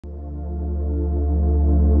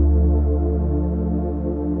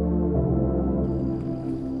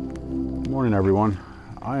everyone.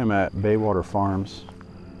 I am at Baywater Farms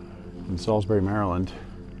in Salisbury, Maryland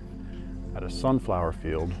at a sunflower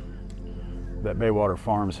field that Baywater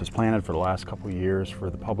Farms has planted for the last couple of years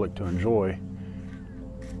for the public to enjoy.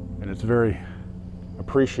 And it's very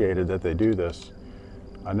appreciated that they do this.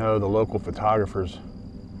 I know the local photographers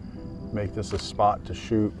make this a spot to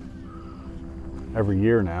shoot every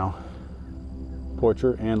year now,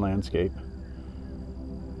 portrait and landscape.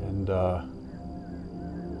 And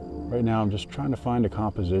right now I'm just trying to find a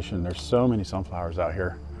composition. There's so many sunflowers out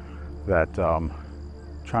here that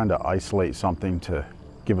trying to isolate something to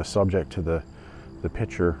give a subject to the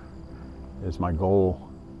picture is my goal.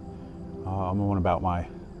 I'm on about my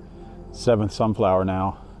 7th sunflower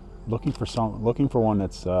now, looking for one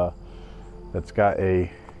that's got a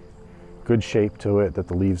good shape to it, that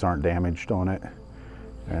the leaves aren't damaged on it,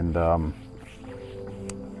 and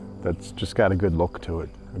that's just got a good look to it,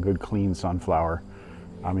 a good clean sunflower.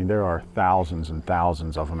 I mean, there are thousands and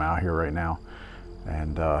thousands of them out here right now,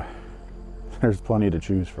 and there's plenty to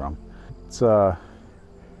choose from. It's well,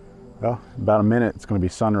 about a minute it's going to be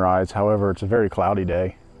sunrise. However, it's a very cloudy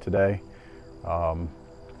day today,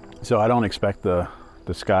 so I don't expect the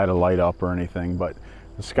sky to light up or anything, but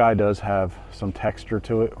the sky does have some texture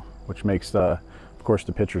to it, which makes of course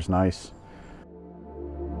the pictures nice.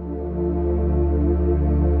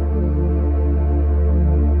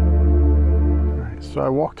 So I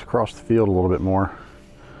walked across the field a little bit more,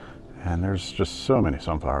 and there's just so many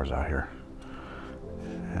sunflowers out here.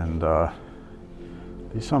 And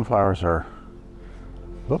these sunflowers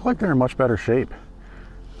look like they're in much better shape.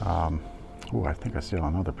 Oh, I think I see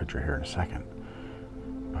another picture here in a second.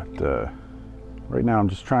 But right now I'm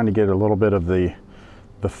just trying to get a little bit of the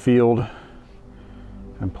field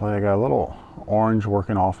and play. I got a little orange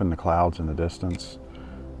working off in the clouds in the distance,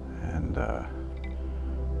 and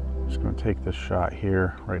just going to take this shot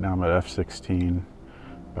here. Right now I'm at f/16,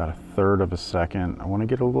 about 1/3 of a second. I want to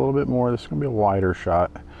get a little bit more. This is going to be a wider shot.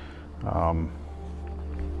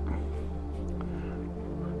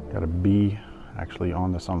 Got a bee actually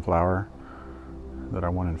on the sunflower that I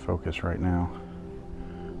want in focus right now,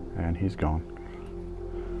 and he's gone.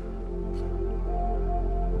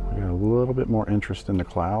 We got a little bit more interest in the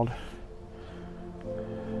cloud.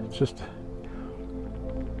 It's just,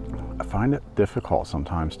 I find it difficult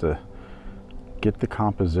sometimes to get the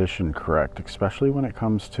composition correct, especially when it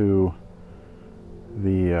comes to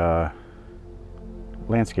the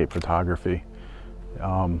landscape photography.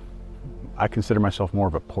 I consider myself more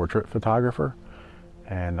of a portrait photographer,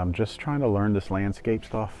 and I'm just trying to learn this landscape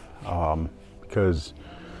stuff because,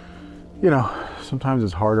 you know, sometimes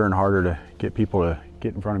it's harder and harder to get people to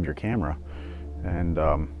get in front of your camera, and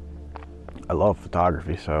I love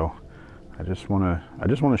photography, so I just want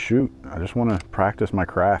to shoot. I just want to practice my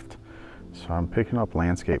craft. So I'm picking up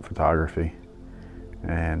landscape photography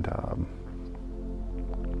and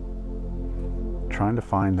trying to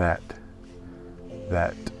find that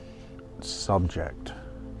subject,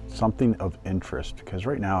 something of interest, because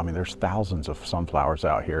right now, I mean, there's thousands of sunflowers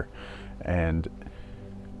out here, and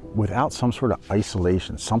without some sort of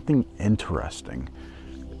isolation, something interesting,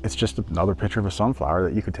 it's just another picture of a sunflower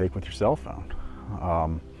that you could take with your cell phone.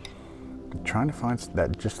 Trying to find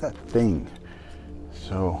just that thing.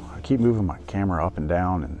 So I keep moving my camera up and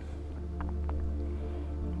down and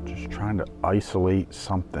just trying to isolate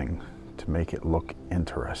something to make it look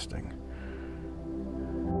interesting.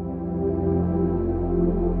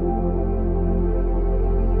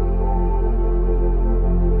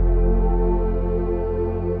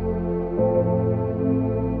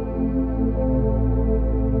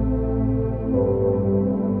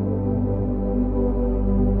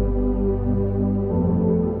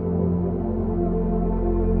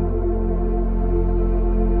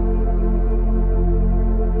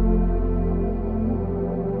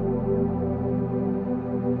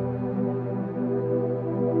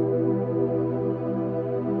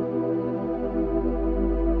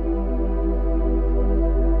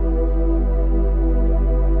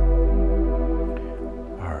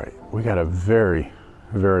 We got a very,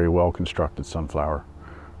 very well constructed sunflower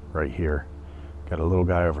right here. Got a little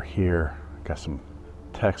guy over here. Got some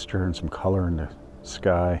texture and some color in the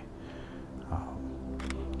sky.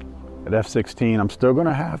 At f/16, I'm still going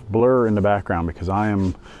to have blur in the background because I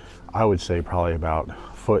would say probably about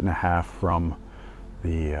 1.5 feet from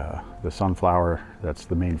the sunflower. That's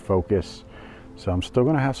the main focus. So I'm still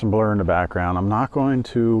going to have some blur in the background. I'm not going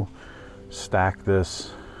to stack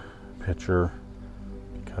this picture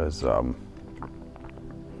because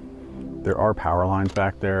there are power lines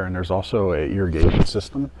back there, and there's also an irrigation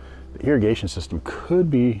system. The irrigation system could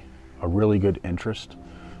be a really good interest,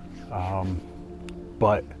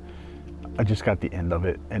 but I just got the end of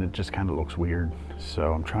it and it just kind of looks weird.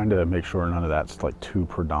 So I'm trying to make sure none of that's like too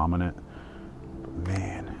predominant. But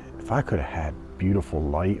man, if I could have had beautiful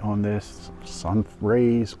light on this, sun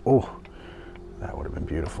rays, oh, that would have been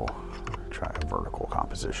beautiful. Try a vertical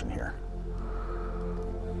composition here.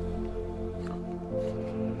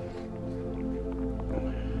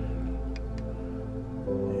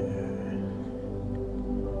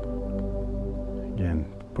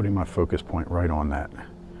 Again, putting my focus point right on that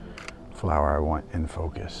flower I want in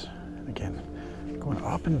focus. And again, going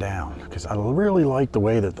up and down, because I really like the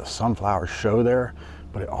way that the sunflowers show there,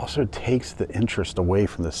 but it also takes the interest away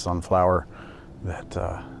from the sunflower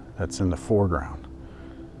that's in the foreground.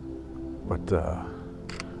 But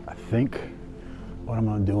I think what I'm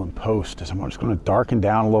going to do in post is I'm just going to darken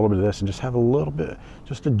down a little bit of this and just have a little bit,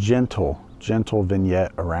 just a gentle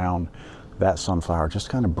vignette around that sunflower, just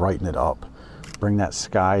kind of brighten it up. Bring that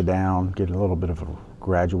sky down, get a little bit of a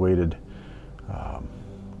graduated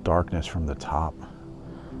darkness from the top.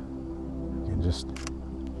 And just,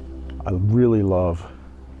 I really love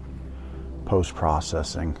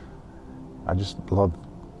post-processing. I just love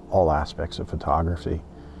all aspects of photography.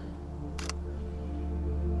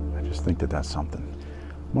 I just think that that's something.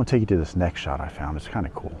 I'm gonna take you to this next shot I found. It's kind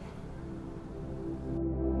of cool.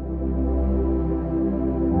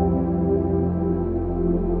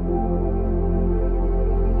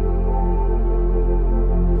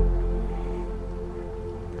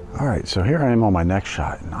 All right, so here I am on my next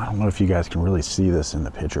shot, and I don't know if you guys can really see this in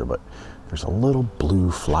the picture, but there's a little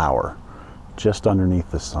blue flower just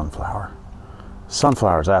underneath the sunflower.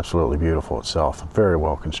 Sunflower is absolutely beautiful itself, very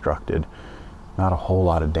well constructed, not a whole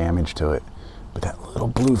lot of damage to it, but that little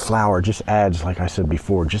blue flower just adds, like I said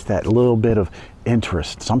before, just that little bit of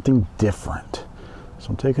interest, something different.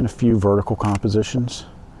 So I'm taking a few vertical compositions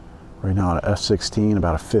right now at f/16,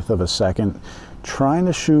 about 1/5 of a second, trying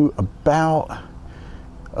to shoot about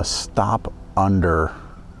a stop under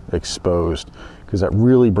exposed, because that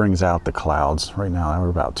really brings out the clouds. Right now we're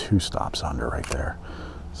about 2 stops under right there.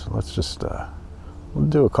 So let's just we'll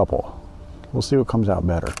do a couple. We'll see what comes out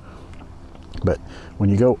better. But when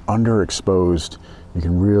you go underexposed, you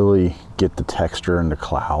can really get the texture in the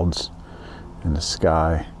clouds in the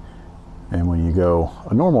sky. And when you go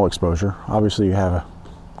a normal exposure, obviously you have a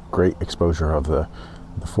great exposure of the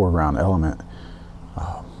foreground element.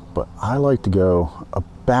 But I like to go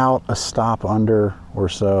about a stop under or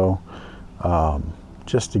so,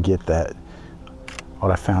 just to get that.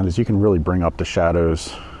 What I found is you can really bring up the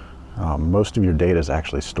shadows. Most of your data is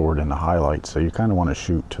actually stored in the highlights, so you kind of want to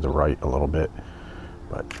shoot to the right a little bit.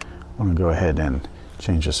 But I'm going to go ahead and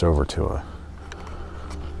change this over to a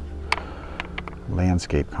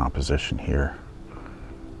landscape composition here.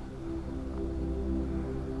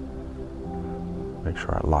 Make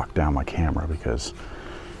sure I lock down my camera, because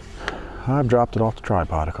I've dropped it off the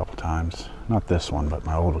tripod a couple times. Not this one, but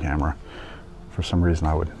my old camera. For some reason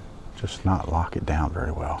I would just not lock it down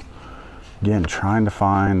very well. Again, trying to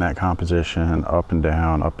find that composition, up and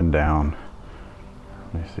down, up and down.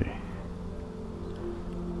 Let me see.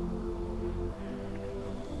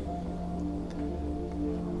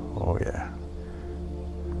 Oh yeah.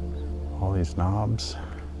 All these knobs.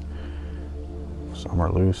 Some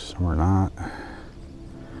are loose, some are not.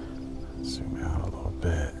 Zoom out a little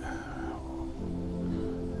bit.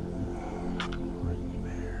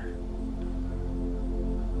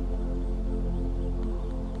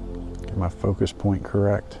 My focus point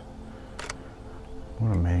correct. I'm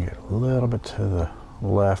going to make it a little bit to the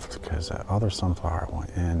left, because that other sunflower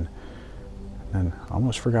went in. And I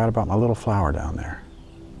almost forgot about my little flower down there.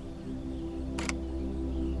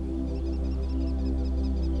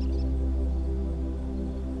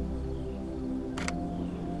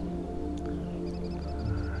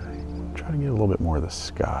 All right, try to get a little bit more of the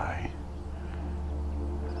sky.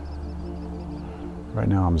 Right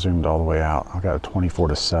now I'm zoomed all the way out. I've got a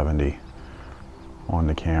 24-70 on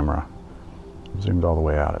the camera. I'm zoomed all the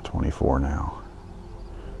way out at 24 now.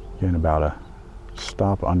 Again, about a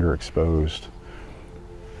stop underexposed.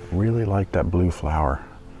 Really like that blue flower.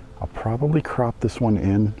 I'll probably crop this one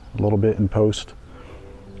in a little bit in post.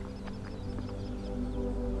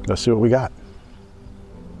 Let's see what we got.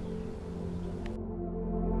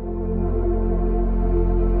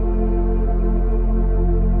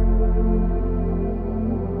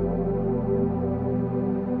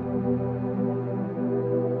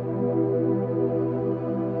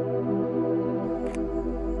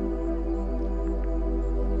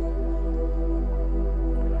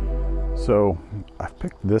 So I've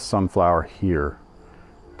picked this sunflower here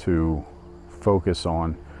to focus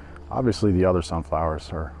on. Obviously the other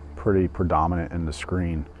sunflowers are pretty predominant in the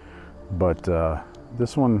screen, but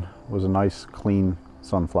This one was a nice clean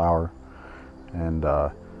sunflower, and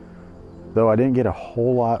though I didn't get a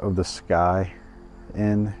whole lot of the sky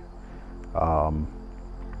in,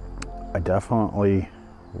 I definitely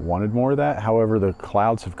wanted more of that. However, the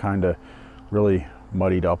clouds have kind of really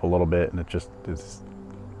muddied up a little bit, and it's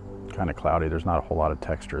kind of cloudy. There's not a whole lot of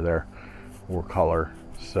texture there or color.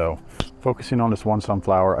 So focusing on this one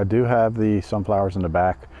sunflower, I do have the sunflowers in the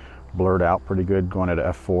back blurred out pretty good going at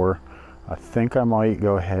f4. I think I might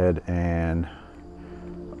go ahead and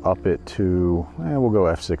up it to, we'll go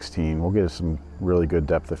f16. We'll get some really good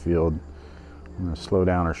depth of field. I'm going to slow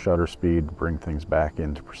down our shutter speed, bring things back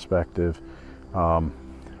into perspective.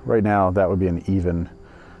 Right now that would be an even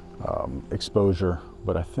exposure,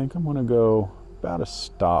 but I think I'm going to go about a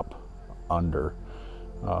stop under.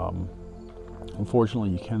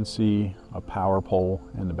 Unfortunately, you can see a power pole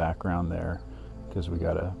in the background there because we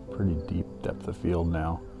got a pretty deep depth of field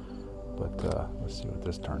now. But let's see what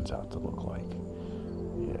this turns out to look like.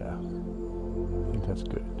 Yeah, I think that's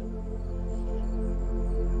good.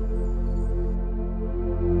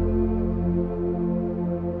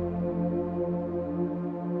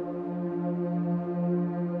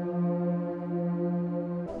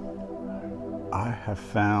 I have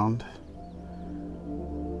found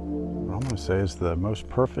what I'm going to say is the most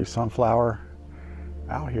perfect sunflower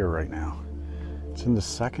out here right now. It's in the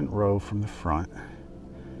second row from the front.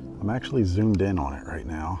 I'm actually zoomed in on it right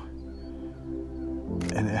now,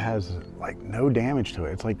 and it has like no damage to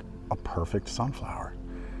it. It's like a perfect sunflower.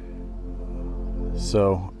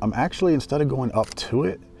 So I'm actually, instead of going up to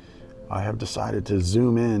it, I have decided to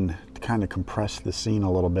zoom in to kind of compress the scene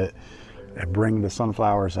a little bit and bring the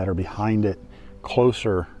sunflowers that are behind it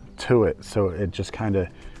closer to it. So it just kind of,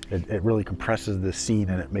 it really compresses the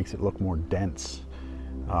scene and it makes it look more dense.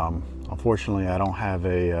 Unfortunately, I don't have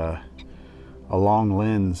a long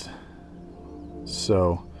lens,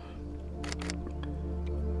 so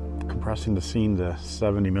compressing the scene to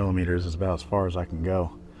 70 millimeters is about as far as I can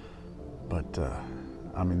go. But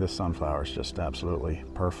I mean, this sunflower is just absolutely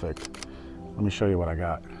perfect. Let me show you what I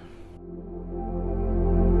got.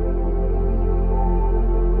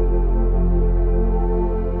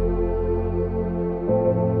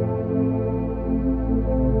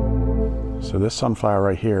 So this sunflower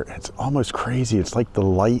right here, it's almost crazy. It's like the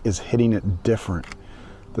light is hitting it different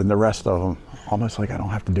than the rest of them. Almost like I don't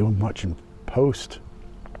have to do much in post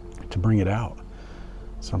to bring it out.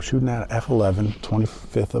 So I'm shooting at f11,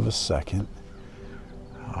 25th of a second.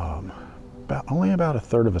 Only about a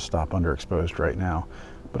third of a stop underexposed right now,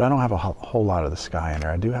 but I don't have a whole lot of the sky in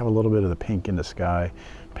there. I do have a little bit of the pink in the sky.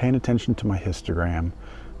 Paying attention to my histogram.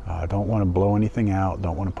 I don't want to blow anything out.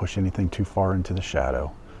 Don't want to push anything too far into the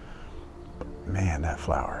shadow. Man, that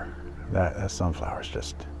flower, that sunflower is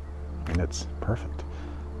just, I mean, it's perfect.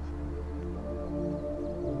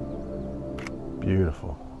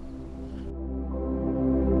 Beautiful.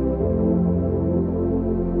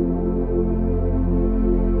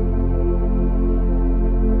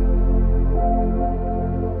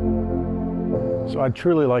 So I'd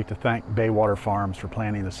truly like to thank Baywater Farms for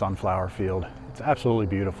planting the sunflower field. It's absolutely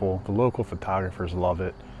beautiful. The local photographers love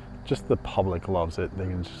it. Just the public loves it. They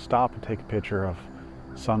can just stop and take a picture of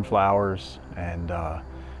sunflowers, and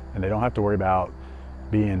they don't have to worry about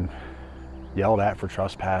being yelled at for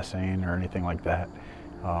trespassing or anything like that.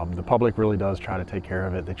 The public really does try to take care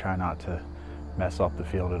of it. They try not to mess up the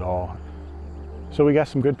field at all. So we got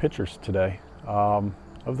some good pictures today of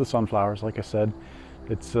the sunflowers. Like I said,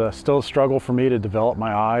 it's still a struggle for me to develop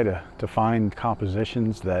my eye to find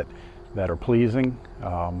compositions that are pleasing,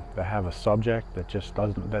 that have a subject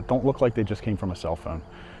that don't look like they just came from a cell phone.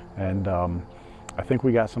 And I think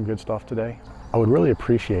we got some good stuff today. I would really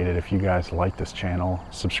appreciate it if you guys like this channel,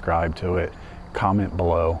 subscribe to it, comment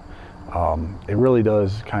below. It really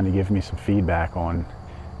does kind of give me some feedback on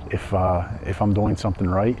if I'm doing something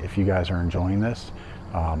right, if you guys are enjoying this.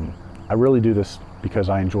 I really do this because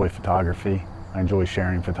I enjoy photography. I enjoy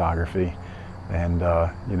sharing photography. And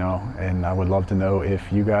you know, and I would love to know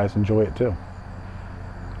if you guys enjoy it too.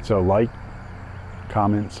 So like,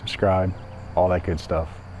 comment, subscribe, all that good stuff.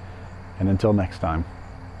 And until next time.